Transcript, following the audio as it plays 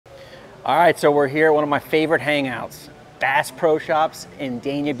All right, so we're here at one of my favorite hangouts, Bass Pro Shops in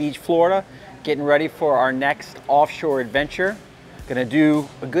Dania Beach, Florida, getting ready for our next offshore adventure. Gonna do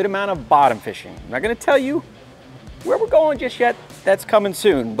a good amount of bottom fishing. I'm not gonna tell you where we're going just yet, that's coming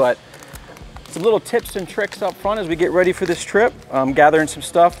soon, but some little tips and tricks up front as we get ready for this trip. I'm gathering some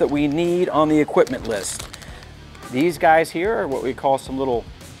stuff that we need on the equipment list. These guys here are what we call some little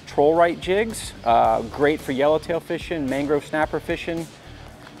troll right jigs, great for yellowtail fishing, mangrove snapper fishing.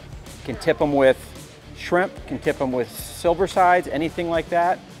 Can tip them with shrimp, can tip them with silver sides, anything like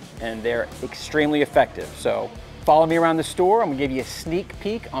that, and they're extremely effective. So follow me around the store. I'm gonna give you a sneak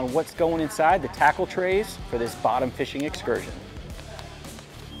peek on what's going inside the tackle trays for this bottom fishing excursion.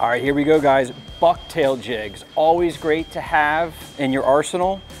 All right, here we go, guys. Bucktail jigs, always great to have in your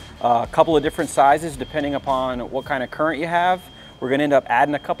arsenal. A couple of different sizes depending upon what kind of current you have. We're gonna end up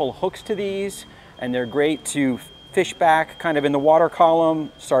adding a couple hooks to these, and they're great to fish back kind of in the water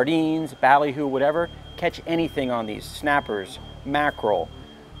column, sardines, ballyhoo, whatever. Catch anything on these, snappers, mackerel,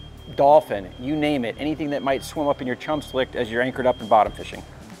 dolphin, you name it, anything that might swim up in your chum slick as you're anchored up in bottom fishing.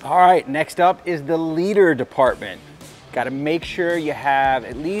 All right, next up is the leader department. Got to make sure you have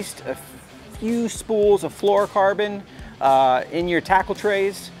at least a few spools of fluorocarbon in your tackle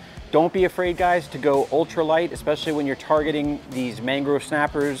trays. Don't be afraid, guys, to go ultralight, especially when you're targeting these mangrove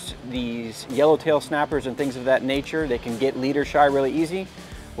snappers, these yellowtail snappers and things of that nature. They can get leader shy really easy.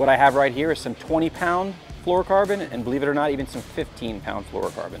 What I have right here is some 20-pound fluorocarbon, and believe it or not, even some 15-pound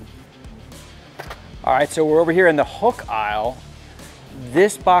fluorocarbon. All right, so we're over here in the hook aisle.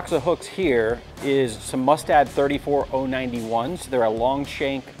 This box of hooks here is some Mustad 34091s. They're a long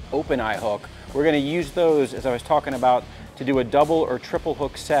shank open eye hook. We're gonna use those, as I was talking about, to do a double or triple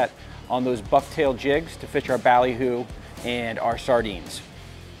hook set on those bucktail jigs to fish our ballyhoo and our sardines.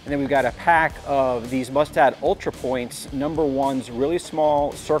 And then we've got a pack of these Mustad Ultra Points #1s, really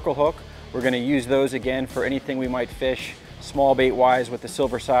small circle hook. We're gonna use those again for anything we might fish, small bait wise with the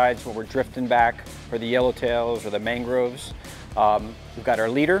silver sides when we're drifting back for the yellowtails or the mangroves. We've got our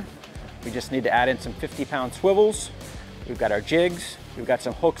leader. We just need to add in some 50-pound swivels. We've got our jigs. We've got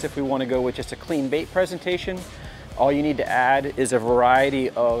some hooks if we want to go with just a clean bait presentation. All you need to add is a variety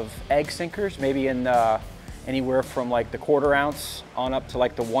of egg sinkers, maybe in anywhere from like the 1/4 ounce on up to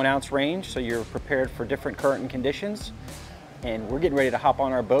like the 1 ounce range, so you're prepared for different current and conditions. And we're getting ready to hop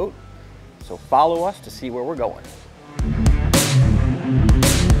on our boat, so follow us to see where we're going.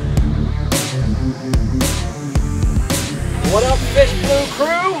 What up, Fish Blue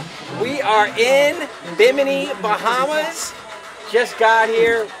crew? We are in Bimini, Bahamas. Just got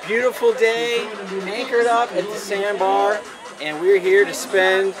here, beautiful day, anchored up at the sandbar, and we're here to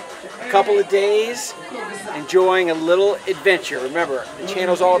spend a couple of days enjoying a little adventure. Remember, the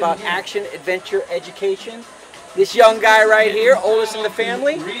channel's all about action, adventure, education. This young guy right here, oldest in the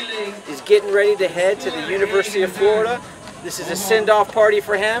family, is getting ready to head to the University of Florida. This is a send-off party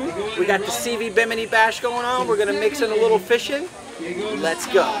for him. We got the SeaVee's Bimini Bash going on. We're gonna mix in a little fishing. Let's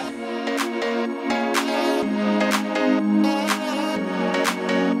go.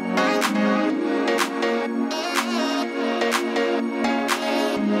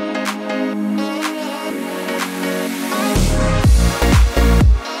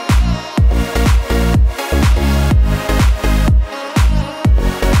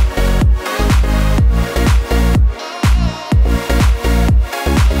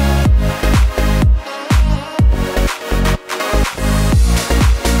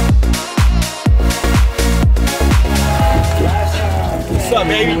 What's up,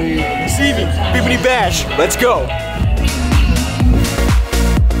 baby? SeaVee's Bimini Bash. Let's go.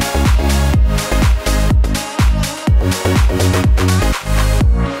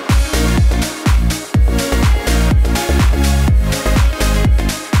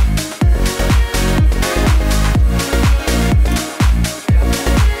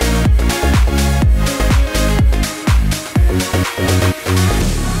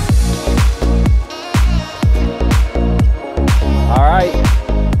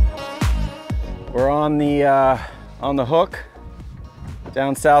 On the hook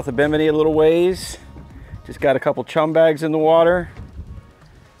down south of Bimini a little ways. Just got a couple chum bags in the water,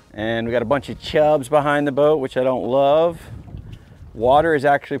 and we got a bunch of chubs behind the boat, which I don't love. Water is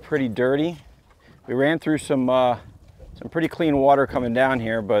actually pretty dirty. We ran through some pretty clean water coming down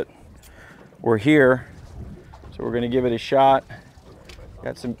here, but we're here, so we're gonna give it a shot.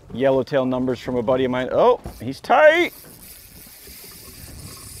 Got some yellowtail numbers from a buddy of mine. Oh, he's tight.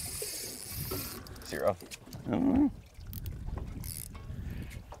 0.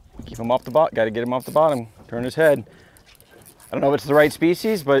 Keep him off the bottom. Got to get him off the bottom. Turn his head. I don't know if it's the right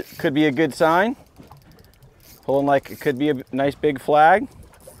species, but could be a good sign. Pulling like it could be a nice big flag.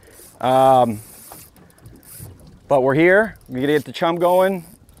 But we're here. We're gonna get the chum going.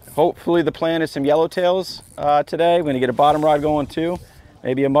 Hopefully the plan is some yellowtails today. We're gonna get a bottom rod going too.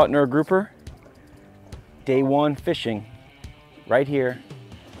 Maybe a mutton or a grouper. Day one fishing right here,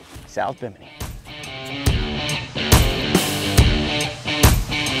 South Bimini.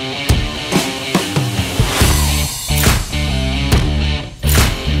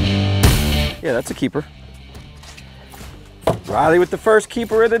 Yeah, that's a keeper. Riley with the first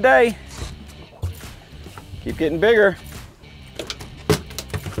keeper of the day. Keep getting bigger.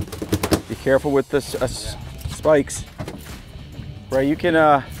 Be careful with the spikes. Ray, you can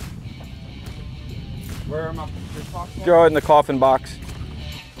where am I? Throw it in the coffin box.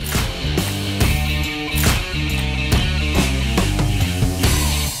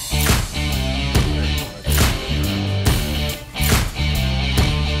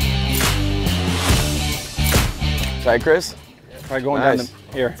 Try, Chris. Try going down the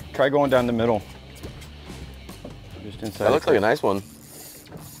here. Try going down the middle. Just inside. That looks like a nice one.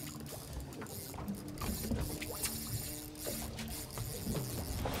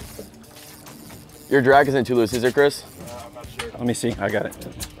 Your drag isn't too loose, is it, Chris? I'm not sure. Let me see. I got it.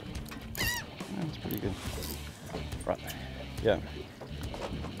 That's pretty good. Right. Yeah.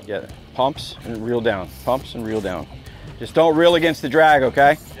 Yeah. Pumps and reel down. Pumps and reel down. Just don't reel against the drag,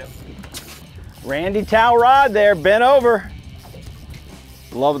 okay? Yep. Randy towel rod there, bent over.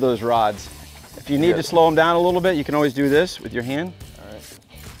 Love those rods. If you need to slow them down a little bit, you can always do this with your hand. All right.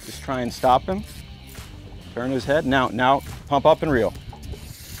 Just try and stop him. Turn his head. Now pump up and reel.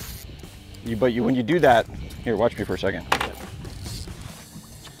 When you do that, here, watch me for a second.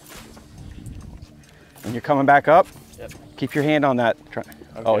 When you're coming back up, keep your hand on that. Okay.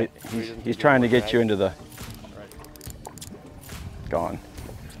 Oh, he's trying to get you into the. Gone.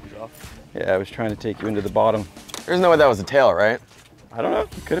 Yeah, I was trying to take you into the bottom. There's no way that was a tail, right? I don't know.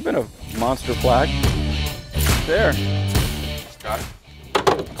 It could have been a monster flag. There. Got it.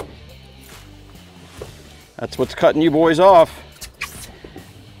 That's what's cutting you boys off.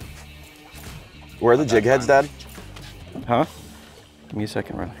 Where are the jig heads, Dad? Huh? Give me a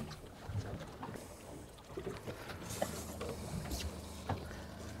second, Riley.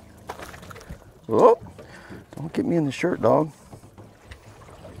 Oh, don't get me in the shirt, dog.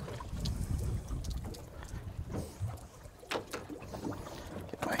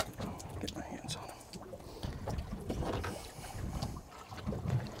 Get my hands on them.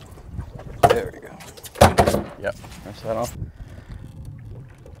 There we go. Yep, that's that off.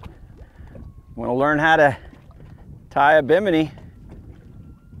 Want to learn how to tie a Bimini?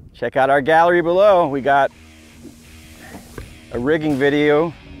 Check out our gallery below. We got a rigging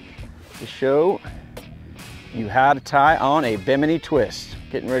video to show you how to tie on a Bimini twist.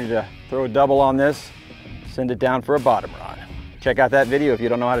 Getting ready to throw a double on this, send it down for a bottom rod. Check out that video if you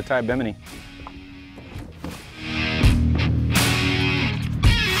don't know how to tie a Bimini.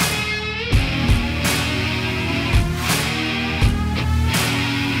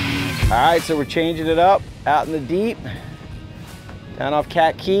 All right, so we're changing it up out in the deep, down off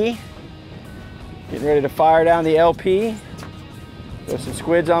Cat Key. Getting ready to fire down the LP. Throw some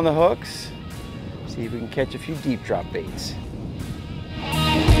squids on the hooks. See if we can catch a few deep drop baits.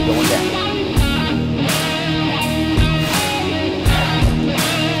 Going down.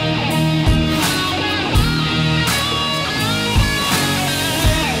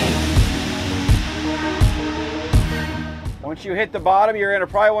 Once you hit the bottom, you're gonna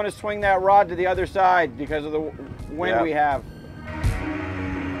probably want to swing that rod to the other side because of the wind we have.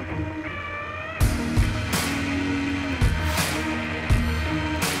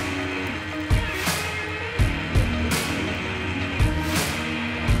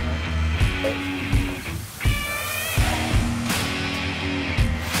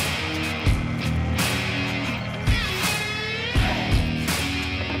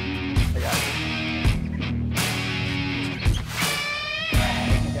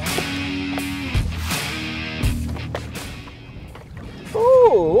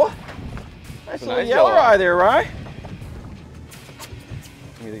 Ooh, nice little yellow eye there, right?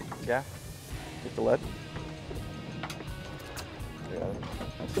 Give me the gaff. Get the lead. Yeah.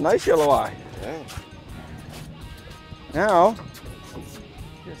 That's a nice yellow eye. Yeah. Now,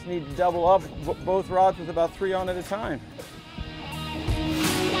 just need to double up both rods with about 3 on at a time.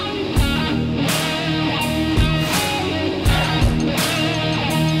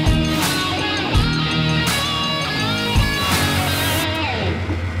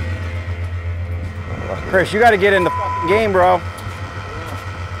 Chris, you got to get in the game, bro.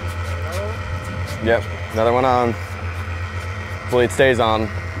 Yep, another one on. Hopefully it stays on.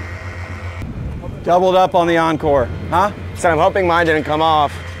 Doubled up on the encore, huh? So I'm hoping mine didn't come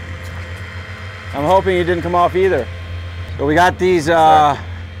off. I'm hoping it didn't come off either. So we got these,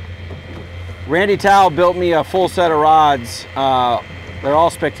 Randy Towle built me a full set of rods. They're all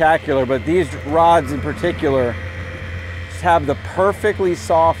spectacular, but these rods in particular just have the perfectly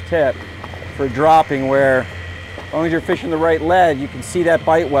soft tip for dropping, where as long as you're fishing the right lead, you can see that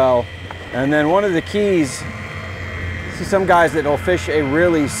bite well. And then one of the keys, you see some guys that will fish a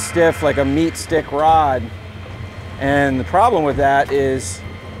really stiff, like a meat stick rod. And the problem with that is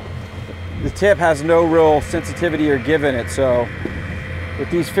the tip has no real sensitivity or give in it. So with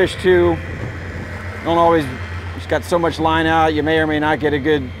these fish too, don't always, just got so much line out, you may or may not get a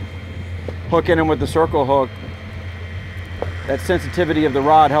good hook in them with the circle hook. That sensitivity of the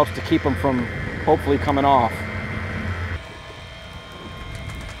rod helps to keep them from hopefully coming off.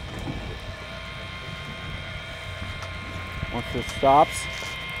 Once this stops,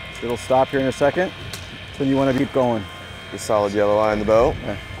 it'll stop here in a second. Then you want to keep going. The solid yellow eye in the boat.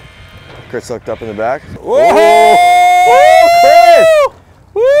 Yeah. Chris hooked up in the back. Whoa! Chris!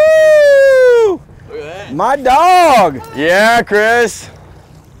 Woo! Look at that. My dog! Yeah, Chris.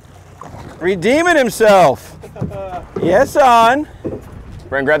 Redeeming himself. Yes, son.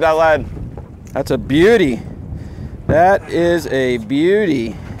 Brent, grab that lead. That's a beauty. That is a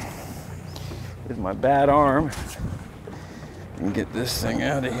beauty. Here's my bad arm. And get this thing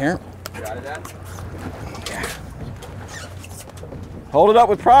out of here. Got it, Dad? Yeah. Hold it up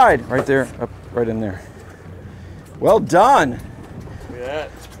with pride. Right there, up right in there. Well done. Look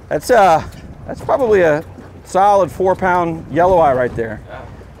at that. That's probably a solid 4-pound yellow eye right there. Yeah.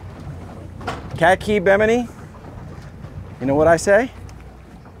 Cat key, Bimini. You know what I say?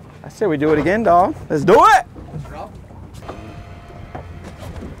 I say we do it again, dog. Let's do it.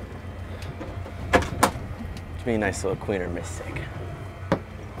 Give me a nice little queener mystic.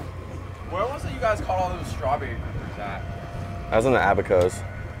 Where was it you guys caught all those strawberry peppers at? I was in the Abacos.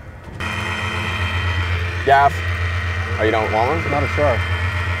 Gaff. Oh, you don't want one? Not a shark.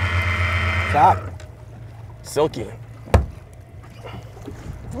 Stop. Silky.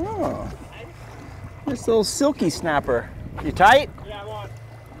 Oh. This little silky snapper. You tight? Yeah, I want.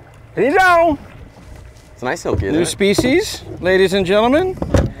 Here you go. It's a nice silky, isn't New it? species, ladies and gentlemen.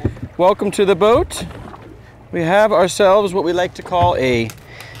 Welcome to the boat. We have ourselves what we like to call a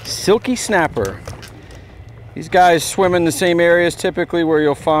silky snapper. These guys swim in the same areas typically where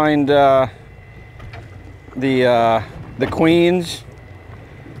you'll find the queens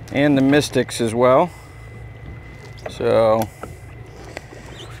and the mystics as well. So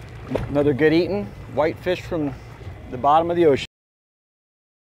another good eating white fish from the bottom of the ocean.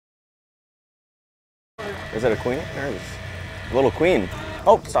 Is that a queen? There it is. A little queen.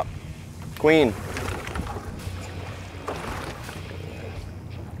 Oh, stop. Queen.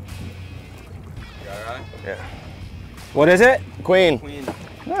 Yeah. What is it? Queen. Queen.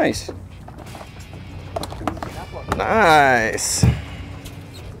 Nice. Nice.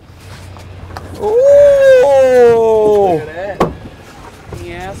 Ooh! Look at that.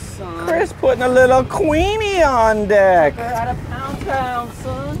 Yes, son. Chris putting a little queenie on deck. At a pound,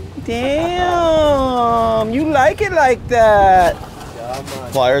 son. Damn, you like it like that. Yeah,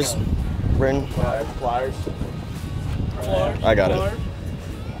 man. Pliers. Bryn. Pliers. I got it.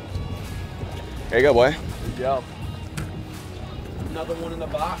 There you go, boy. Good job. Another one in the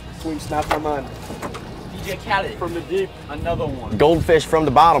box. Swing snapper, man. DJ Khaled from the deep. Another one. Goldfish from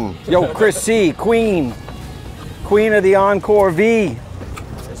the bottom. Yo, Chris C, Queen. Queen of the Encore V.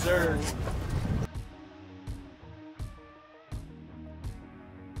 Yes, sir.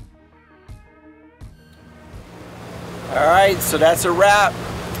 All right, so that's a wrap.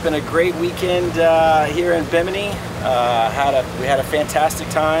 It's been a great weekend here in Bimini. We had a fantastic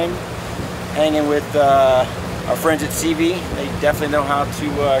time hanging with our friends at SeaVee's. They definitely know how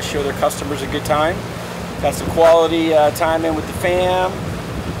to show their customers a good time. Got some quality time in with the fam.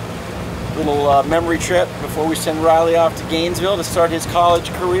 Little memory trip before we send Riley off to Gainesville to start his college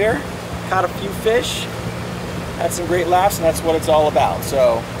career. Caught a few fish, had some great laughs, and that's what it's all about.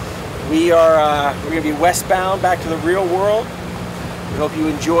 So we're gonna be westbound back to the real world. We hope you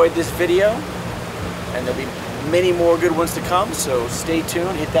enjoyed this video, and there'll be many more good ones to come. So stay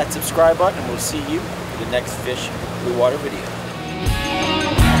tuned, hit that subscribe button, and we'll see you for the next Fish Blue Water video.